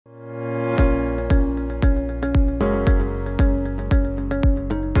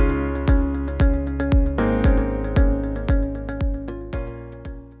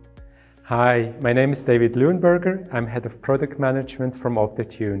Hi, my name is David Leuenberger. I'm Head of Product Management from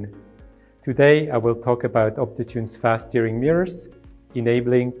Optotune. Today I will talk about Optotune's fast steering mirrors,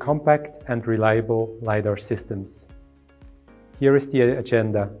 enabling compact and reliable LiDAR systems. Here is the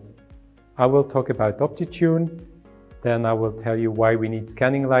agenda. I will talk about Optotune, then I will tell you why we need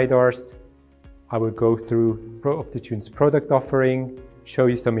scanning LiDARs. I will go through Optotune's product offering, show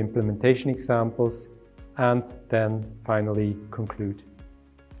you some implementation examples, and then finally conclude.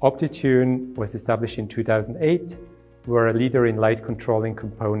 Optotune was established in 2008. We're a leader in light controlling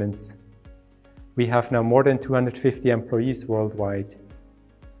components. We have now more than 250 employees worldwide.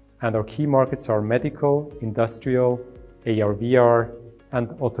 And our key markets are medical, industrial, AR/VR,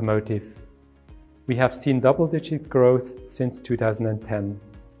 and automotive. We have seen double-digit growth since 2010.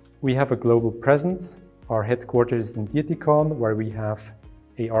 We have a global presence. Our headquarters is in Dietikon, where we have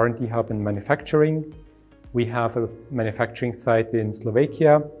a R&D hub in manufacturing. We have a manufacturing site in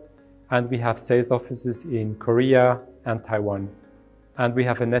Slovakia, and we have sales offices in Korea and Taiwan. And we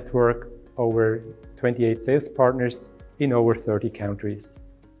have a network over 28 sales partners in over 30 countries.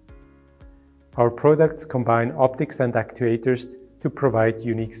 Our products combine optics and actuators to provide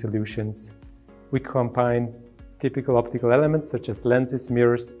unique solutions. We combine typical optical elements such as lenses,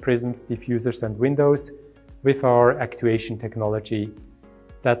 mirrors, prisms, diffusers, and windows with our actuation technology.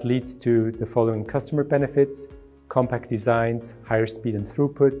 That leads to the following customer benefits: compact designs, higher speed and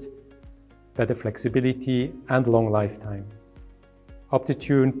throughput, better flexibility, and long lifetime.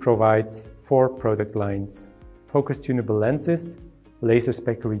 Optotune provides 4 product lines: focus tunable lenses, laser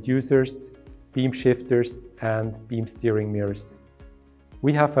speckle reducers, beam shifters, and beam steering mirrors.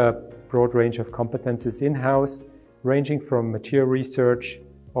 We have a broad range of competencies in-house, ranging from material research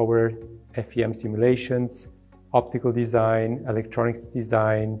over FEM simulations, optical design, electronics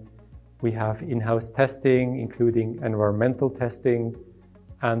design. We have in-house testing, including environmental testing,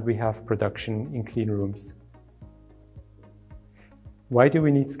 and we have production in clean rooms. Why do we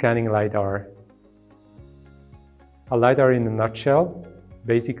need scanning LiDAR? A LiDAR, in a nutshell,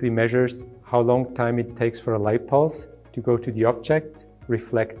 basically measures how long time it takes for a light pulse to go to the object,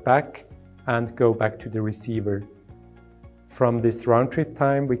 reflect back, and go back to the receiver. From this round-trip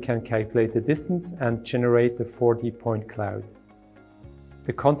time, we can calculate the distance and generate a 4D point cloud.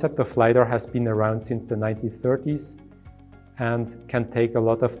 The concept of LiDAR has been around since the 1930s and can take a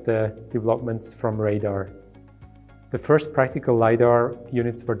lot of the developments from radar. The first practical LiDAR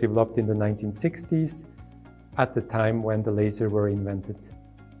units were developed in the 1960s, at the time when the laser were invented.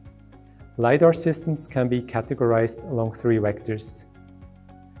 LiDAR systems can be categorized along 3 vectors.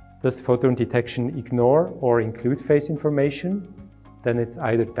 Does photon detection ignore or include phase information? Then it's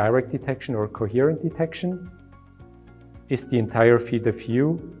either direct detection or coherent detection. Is the entire field of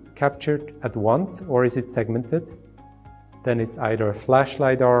view captured at once, or is it segmented? Then it's either a flash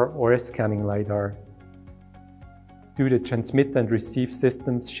LiDAR or a scanning LiDAR. Do the transmit and receive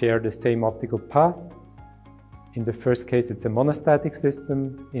systems share the same optical path? In the first case, it's a monostatic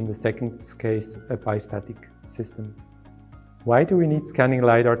system. In the second case, a bistatic system. Why do we need scanning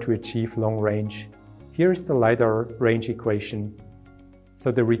LiDAR to achieve long range? Here is the LiDAR range equation.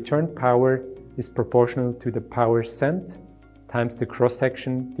 So the return power is proportional to the power sent times the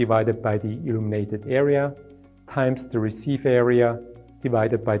cross-section divided by the illuminated area times the receive area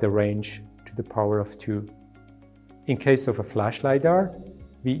divided by the range to the power of 2. In case of a flash LiDAR,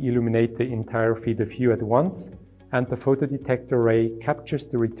 we illuminate the entire field of view at once, and the photodetector ray captures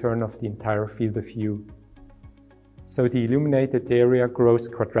the return of the entire field of view. So the illuminated area grows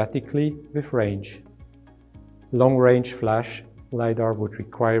quadratically with range. Long-range flash LiDAR would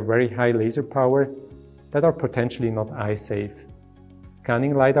require very high laser power that are potentially not eye-safe.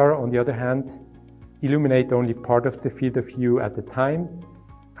 Scanning LiDAR, on the other hand, illuminate only part of the field of view at a time,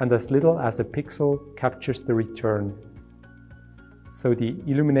 and as little as a pixel captures the return. So the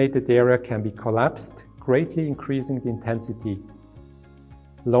illuminated area can be collapsed, greatly increasing the intensity.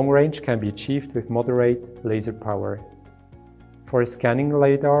 Long range can be achieved with moderate laser power. For a scanning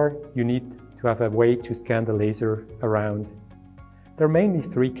LiDAR, you need to have a way to scan the laser around. There are mainly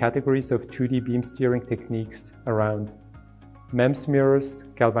 3 categories of 2D beam steering techniques around: MEMS mirrors,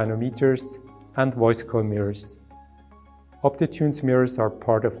 galvanometers, and voice coil mirrors. Optotune's mirrors are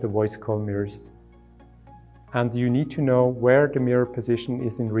part of the voice coil mirrors. And you need to know where the mirror position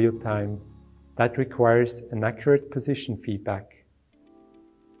is in real time. That requires an accurate position feedback.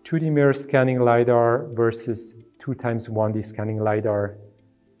 2D mirror scanning LiDAR versus 2x 1D scanning LiDAR.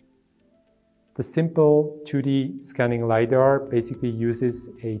 The simple 2D scanning LiDAR basically uses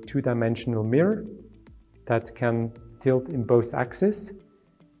a 2-dimensional mirror that can tilt in both axes.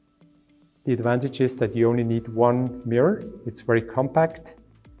 The advantage is that you only need 1 mirror. It's very compact.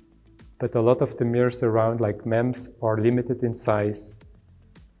 but a lot of the mirrors around, like MEMS, are limited in size.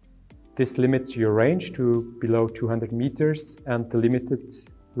 This limits your range to below 200 meters and the limited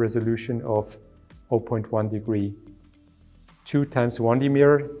resolution of 0.1 degree. 2x 1D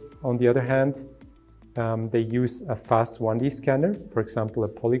mirror, on the other hand, they use a fast 1D scanner, for example a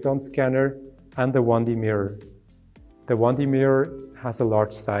polygon scanner, and a 1D mirror. The 1D mirror has a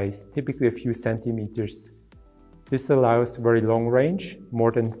large size, typically a few centimeters. This allows very long range,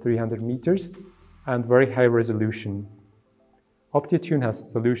 more than 300 meters, and very high resolution. Optotune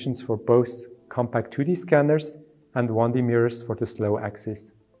has solutions for both compact 2D scanners and 1D mirrors for the slow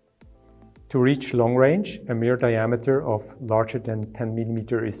axis. To reach long range, a mirror diameter of larger than 10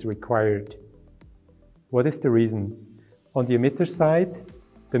 mm is required. What is the reason? On the emitter side,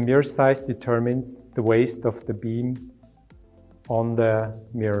 the mirror size determines the waist of the beam on the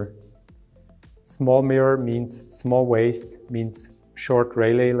mirror. Small mirror means small waist, means short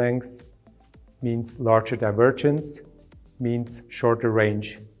Rayleigh length, means larger divergence, means shorter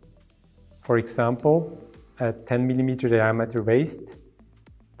range. For example, a 10 mm diameter waist,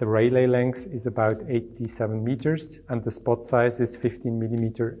 the Rayleigh length is about 87 meters and the spot size is 15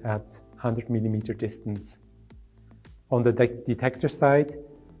 mm at 100 mm distance. On the detector side,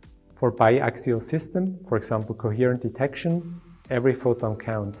 for biaxial system, for example coherent detection, every photon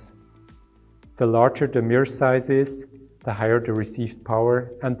counts. The larger the mirror size is, the higher the received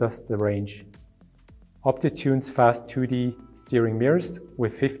power and thus the range. Optotune's fast 2D steering mirrors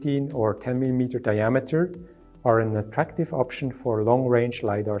with 15 or 10 mm diameter are an attractive option for long-range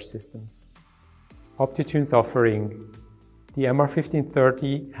LiDAR systems. Optotune's offering. The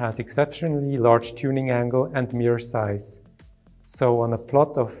MR1530 has exceptionally large tuning angle and mirror size. So on a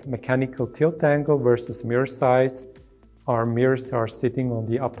plot of mechanical tilt angle versus mirror size, our mirrors are sitting on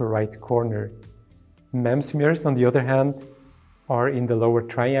the upper right corner. MEMS mirrors, on the other hand, are in the lower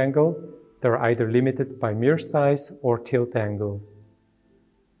triangle. They're either limited by mirror size or tilt angle.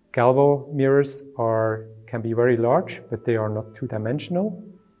 Galvo mirrors can be very large, but they are not two-dimensional,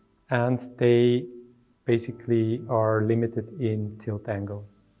 and they basically are limited in tilt angle.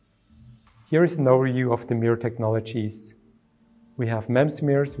 Here is an overview of the mirror technologies. We have MEMS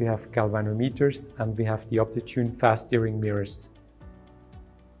mirrors, we have galvanometers, and we have the Optotune fast steering mirrors.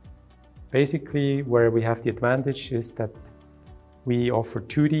 Basically, where we have the advantage is that we offer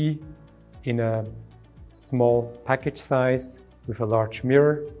 2D in a small package size with a large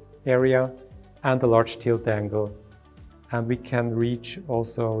mirror area and a large tilt angle. And we can reach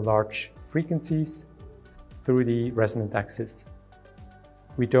also large frequencies through the resonant axis.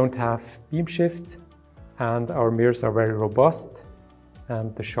 We don't have beam shift and our mirrors are very robust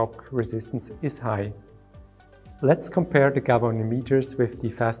and the shock resistance is high. Let's compare the galvanometers with the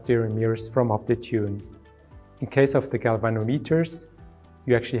fast steering mirrors from Optotune. In case of the galvanometers,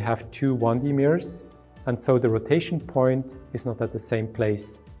 you actually have two 1D mirrors, and so the rotation point is not at the same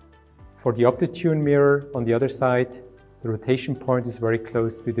place. For the Optotune mirror, on the other side, the rotation point is very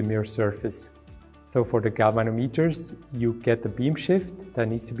close to the mirror surface. So for the galvanometers, you get a beam shift that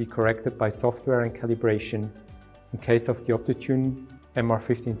needs to be corrected by software and calibration. In case of the Optotune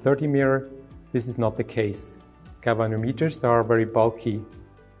MR1530 mirror, this is not the case. Galvanometers are very bulky,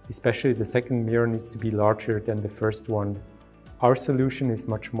 especially the second mirror needs to be larger than the first one. Our solution is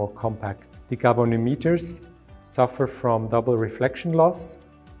much more compact. The galvanometers suffer from double reflection loss.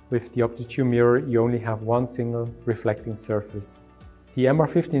 With the Optotune mirror, you only have one single reflecting surface. The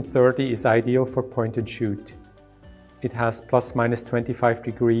MR1530 is ideal for point and shoot. It has ±25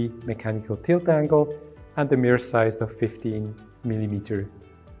 degree mechanical tilt angle and a mirror size of 15 mm.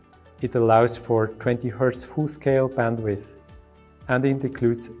 It allows for 20 Hz full-scale bandwidth, and it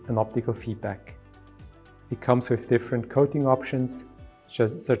includes an optical feedback. It comes with different coating options,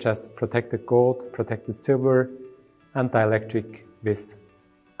 such as protected gold, protected silver, and dielectric vis.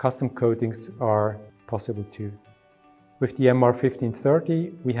 Custom coatings are possible too. With the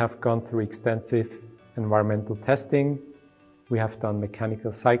MR1530, we have gone through extensive environmental testing. We have done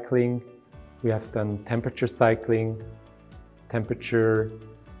mechanical cycling. We have done temperature cycling, temperature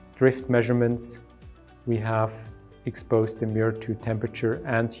drift measurements. We have exposed the mirror to temperature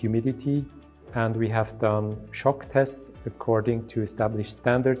and humidity. And we have done shock tests according to established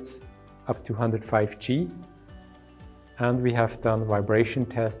standards up to 105G. And we have done vibration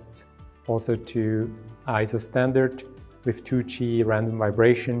tests also to ISO standard with 2G random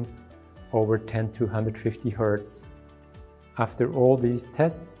vibration over 10 to 150 Hz. After all these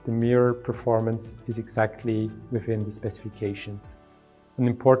tests, the mirror performance is exactly within the specifications. An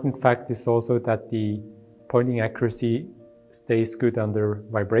important fact is also that the pointing accuracy stays good under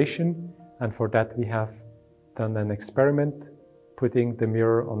vibration, and for that we have done an experiment putting the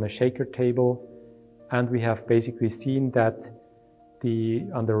mirror on a shaker table, and we have basically seen that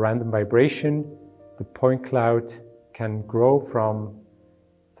under random vibration, the point cloud can grow from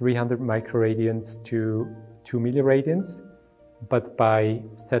 300 microradians to 2 milliradians, but by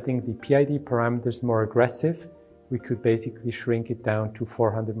setting the PID parameters more aggressive, we could basically shrink it down to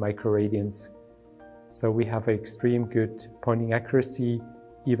 400 microradians. So we have an extreme good pointing accuracy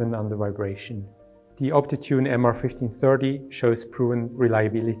even under vibration. The Optotune MR1530 shows proven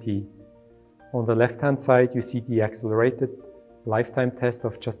reliability. On the left-hand side, you see the accelerated lifetime test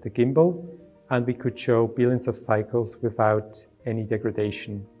of just the gimbal, and we could show billions of cycles without any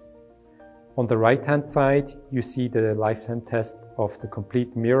degradation. On the right-hand side, you see the lifetime test of the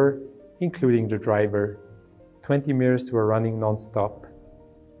complete mirror, including the driver. 20 mirrors were running non-stop,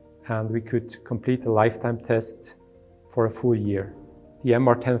 and we could complete the lifetime test for a full year. The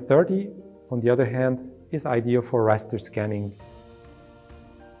MR1030, on the other hand, is ideal for raster scanning.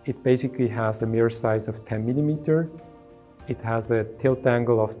 It basically has a mirror size of 10 millimeter. It has a tilt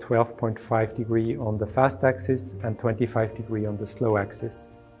angle of 12.5 degrees on the fast axis and 25 degrees on the slow axis.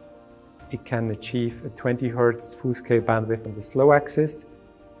 It can achieve a 20 Hz full-scale bandwidth on the slow axis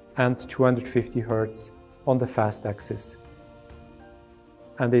and 250 Hz on the fast axis.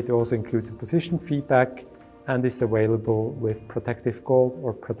 And it also includes a position feedback and is available with protective gold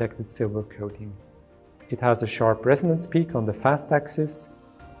or protected silver coating. It has a sharp resonance peak on the fast axis.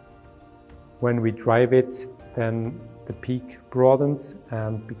 When we drive it, then the peak broadens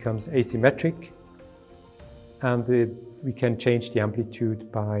and becomes asymmetric, and we can change the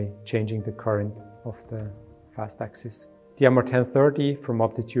amplitude by changing the current of the fast axis. The MR1030 from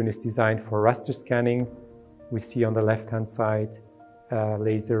Optotune is designed for raster scanning. We see on the left-hand side a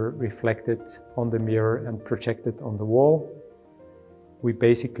laser reflected on the mirror and projected on the wall. We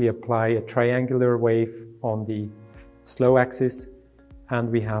basically apply a triangular wave on the slow axis,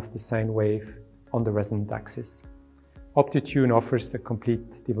 and we have the sine wave on the resonant axis. Optotune offers a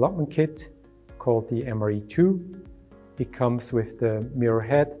complete development kit called the MRE2. It comes with the mirror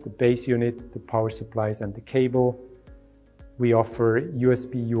head, the base unit, the power supplies and the cable. We offer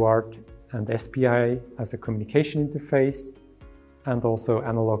USB UART and SPI as a communication interface and also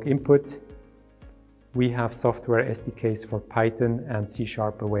analog input. We have software SDKs for Python and C#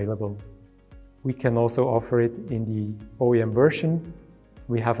 available. We can also offer it in the OEM version.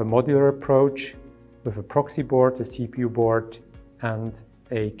 We have a modular approach with a proxy board, a CPU board, and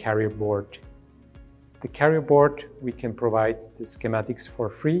a carrier board. The carrier board, we can provide the schematics for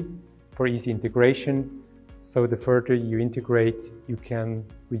free for easy integration. So the further you integrate, you can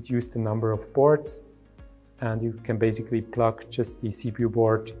reduce the number of boards, and you can basically plug just the CPU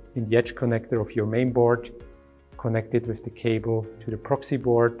board in the edge connector of your main board, connect it with the cable to the proxy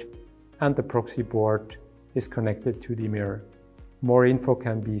board, and the proxy board is connected to the mirror. More info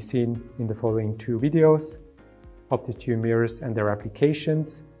can be seen in the following 2 videos: Optotune mirrors and their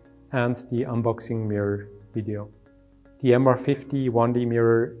applications, and the unboxing mirror video. The MR50 1D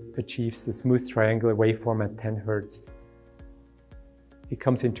mirror achieves a smooth triangular waveform at 10 Hz. It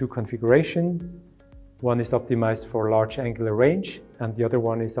comes in 2 configurations. One is optimized for large angular range, and the other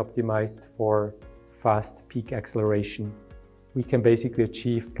one is optimized for fast peak acceleration. We can basically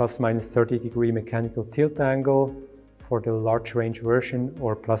achieve ± 30 degree mechanical tilt angle for the large range version,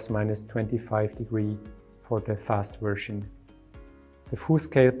 or ± 25 degree for the fast version. The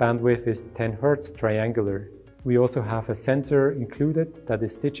full-scale bandwidth is 10 Hz triangular. We also have a sensor included that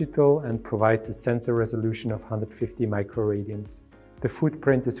is digital and provides a sensor resolution of 150 microradians. The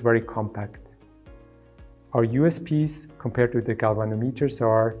footprint is very compact. Our USPs compared to the galvanometers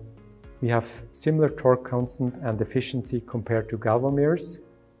are: we have similar torque constant and efficiency compared to galvan mirrors.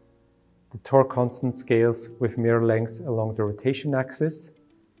 The torque constant scales with mirror lengths along the rotation axis.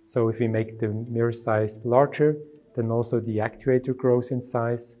 So if we make the mirror size larger, then also the actuator grows in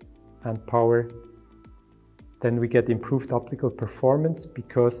size and power. Then we get improved optical performance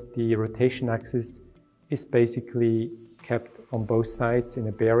because the rotation axis is basically kept on both sides in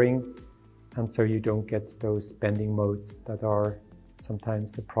a bearing, and so you don't get those bending modes that are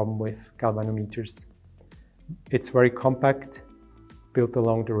sometimes a problem with galvanometers. It's very compact, built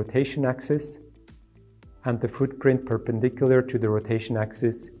along the rotation axis, and the footprint perpendicular to the rotation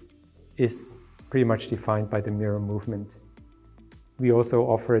axis is pretty much defined by the mirror movement. We also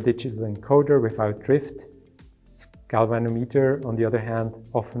offer a digital encoder without drift. Galvanometer, on the other hand,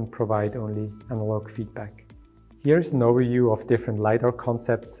 often provide only analog feedback. Here's an overview of different LiDAR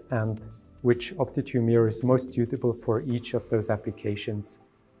concepts and which Optotune mirror is most suitable for each of those applications.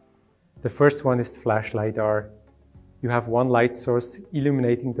 The first one is flash LiDAR. You have one light source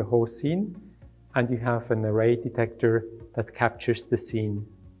illuminating the whole scene, and you have an array detector that captures the scene.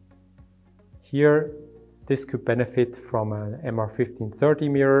 Here, this could benefit from an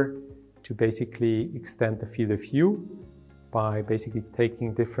MR1530 mirror to basically extend the field of view by basically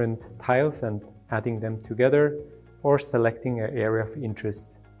taking different tiles and adding them together, or selecting an area of interest.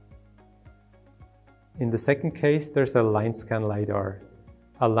 In the second case, there's a line scan LiDAR.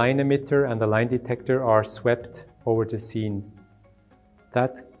 A line emitter and a line detector are swept over the scene.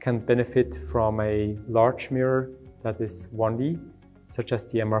 That can benefit from a large mirror that is 1D, such as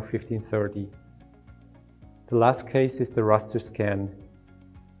the MR1530. The last case is the raster scan.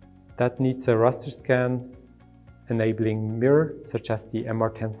 That needs a raster scan enabling mirror, such as the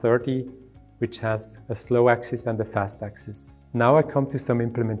MR1030, which has a slow axis and a fast axis. Now I come to some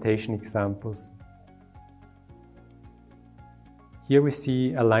implementation examples. Here we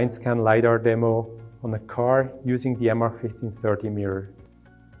see a line scan LiDAR demo on a car using the MR1530 mirror.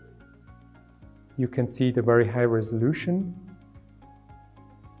 You can see the very high resolution.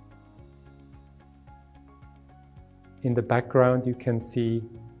 In the background you can see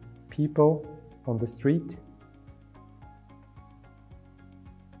people on the street.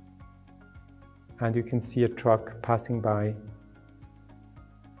 And you can see a truck passing by.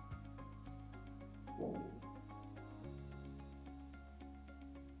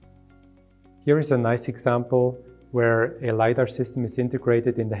 Here is a nice example where a LiDAR system is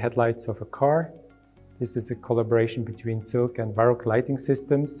integrated in the headlights of a car. This is a collaboration between Silk and Varroc lighting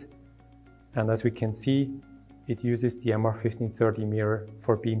systems. And as we can see, it uses the MR1530 mirror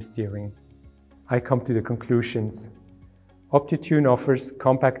for beam steering. I come to the conclusions. Optotune offers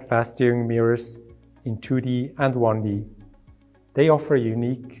compact fast steering mirrors in 2D and 1D. They offer a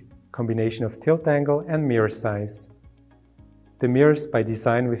unique combination of tilt angle and mirror size. The mirrors by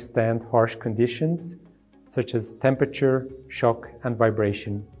design withstand harsh conditions such as temperature, shock and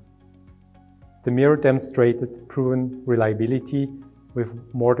vibration. The mirror demonstrated proven reliability with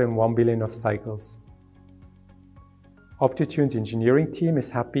more than 1 billion of cycles. Optotune's engineering team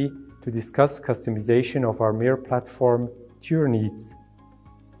is happy to discuss customization of our mirror platform to your needs.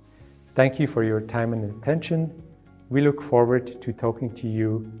 Thank you for your time and attention. We look forward to talking to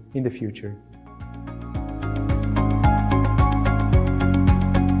you in the future.